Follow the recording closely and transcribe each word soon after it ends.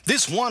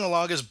This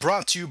monologue is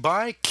brought to you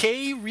by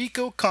K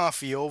Rico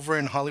Coffee over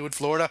in Hollywood,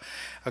 Florida.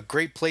 A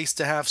great place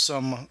to have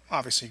some,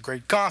 obviously,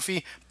 great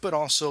coffee, but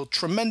also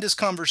tremendous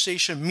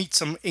conversation. Meet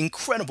some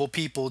incredible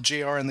people.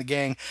 JR and the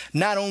gang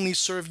not only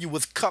serve you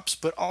with cups,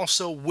 but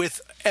also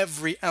with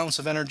every ounce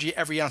of energy,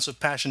 every ounce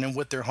of passion, and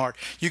with their heart.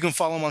 You can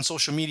follow them on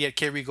social media at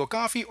K Rico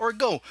Coffee or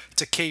go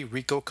to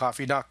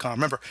kricocoffee.com.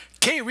 Remember,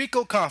 K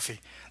Rico Coffee,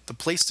 the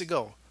place to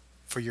go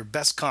for your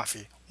best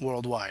coffee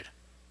worldwide.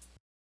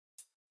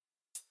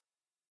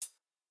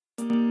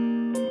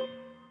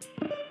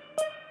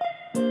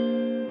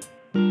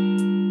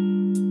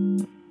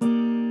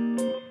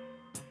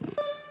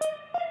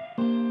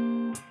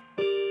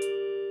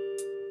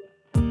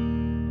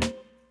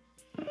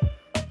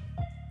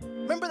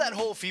 Remember that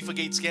whole FIFA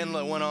Gate scandal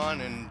that went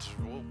on, and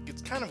well,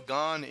 it's kind of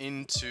gone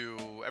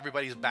into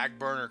everybody's back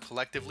burner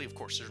collectively. Of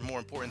course, there's more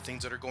important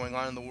things that are going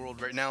on in the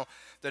world right now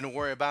than to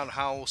worry about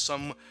how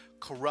some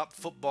corrupt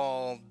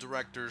football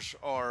directors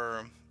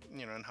are,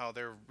 and how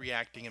they're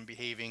reacting and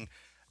behaving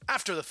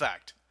after the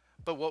fact.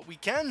 But what we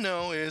can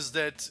know is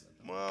that,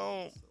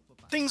 well,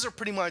 things are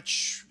pretty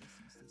much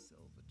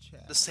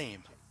the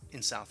same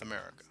in South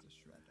America.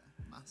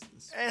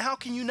 And how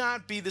can you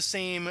not be the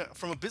same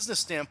from a business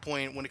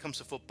standpoint when it comes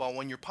to football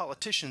when your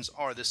politicians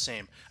are the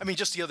same? I mean,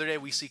 just the other day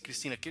we see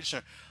Cristina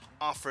Kirchner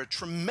offer a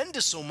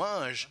tremendous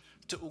homage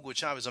to Hugo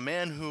Chavez, a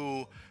man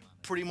who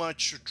pretty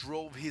much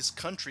drove his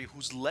country,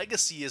 whose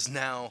legacy is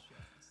now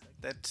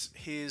that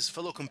his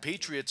fellow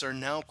compatriots are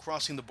now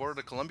crossing the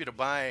border to Colombia to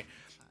buy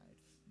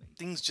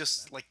things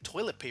just like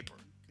toilet paper.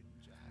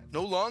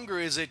 No longer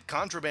is it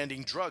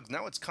contrabanding drugs.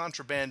 Now it's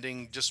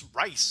contrabanding just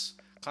rice,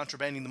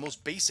 contrabanding the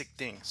most basic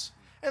things.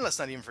 And let's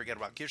not even forget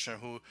about Kirchner,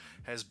 who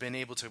has been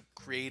able to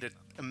create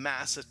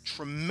amass a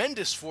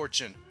tremendous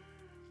fortune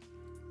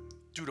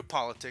due to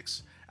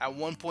politics. At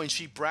one point,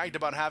 she bragged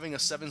about having a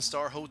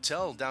seven-star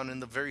hotel down in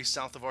the very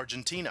south of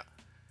Argentina.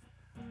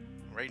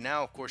 Right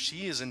now, of course,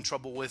 she is in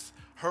trouble with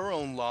her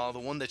own law, the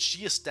one that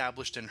she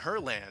established in her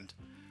land,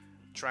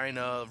 trying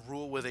to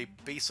rule with a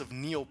base of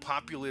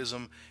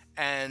neo-populism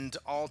and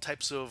all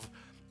types of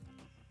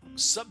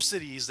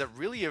subsidies that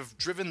really have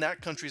driven that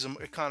country's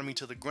economy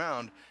to the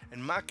ground.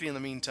 And Macri, in the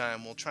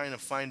meantime, while trying to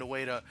find a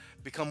way to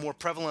become more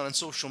prevalent on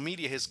social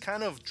media, has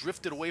kind of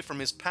drifted away from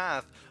his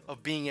path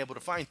of being able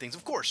to find things,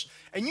 of course.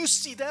 And you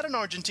see that in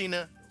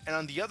Argentina. And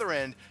on the other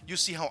end, you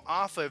see how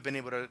AFA have been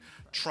able to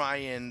try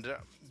and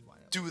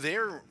do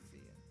their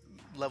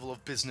level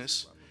of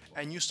business.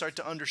 And you start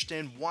to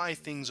understand why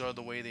things are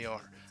the way they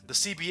are. The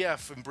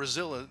CBF in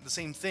Brazil, the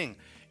same thing.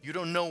 You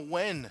don't know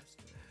when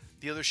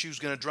the other shoe's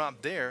going to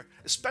drop there,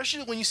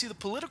 especially when you see the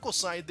political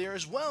side there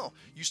as well.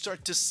 You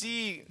start to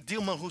see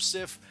Dilma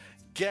Rousseff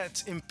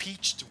get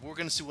impeached. We're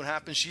going to see what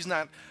happens. She's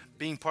not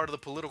being part of the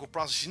political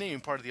process. She's not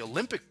even part of the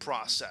Olympic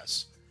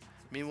process.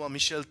 Meanwhile,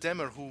 Michel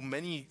Temer, who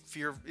many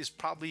fear is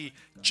probably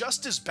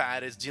just as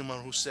bad as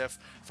Dilma Rousseff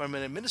from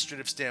an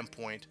administrative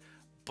standpoint,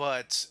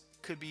 but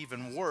could be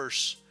even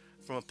worse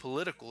from a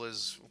political,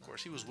 as of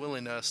course he was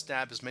willing to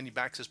stab as many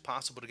backs as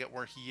possible to get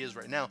where he is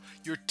right now.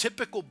 Your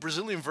typical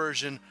Brazilian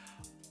version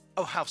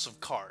of House of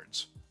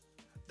Cards.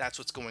 That's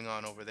what's going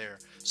on over there.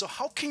 So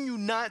how can you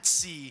not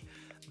see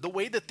the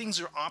way that things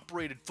are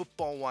operated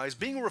football-wise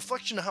being a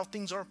reflection of how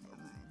things are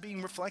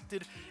being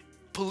reflected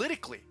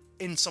politically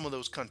in some of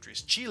those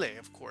countries? Chile,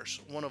 of course,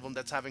 one of them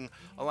that's having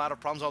a lot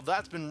of problems. Although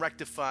that's been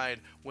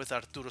rectified with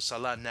Arturo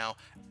Salah now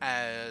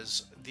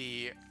as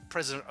the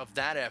president of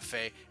that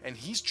FA, and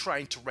he's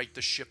trying to right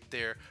the ship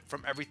there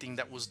from everything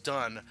that was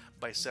done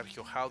by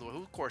Sergio Haldor,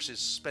 who of course is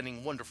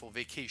spending wonderful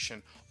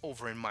vacation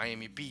over in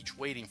Miami Beach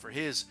waiting for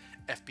his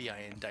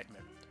FBI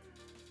indictment.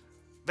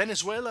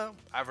 Venezuela,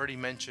 I've already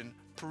mentioned.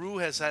 Peru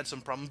has had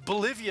some problems.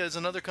 Bolivia is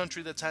another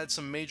country that's had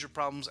some major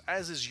problems,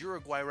 as is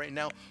Uruguay right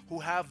now, who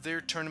have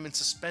their tournament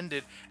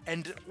suspended.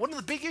 And one of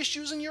the big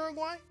issues in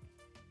Uruguay?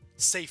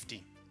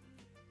 Safety.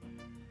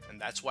 And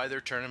that's why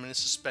their tournament is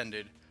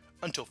suspended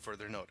until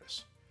further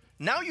notice.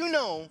 Now you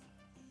know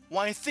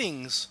why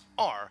things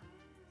are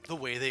the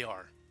way they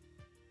are.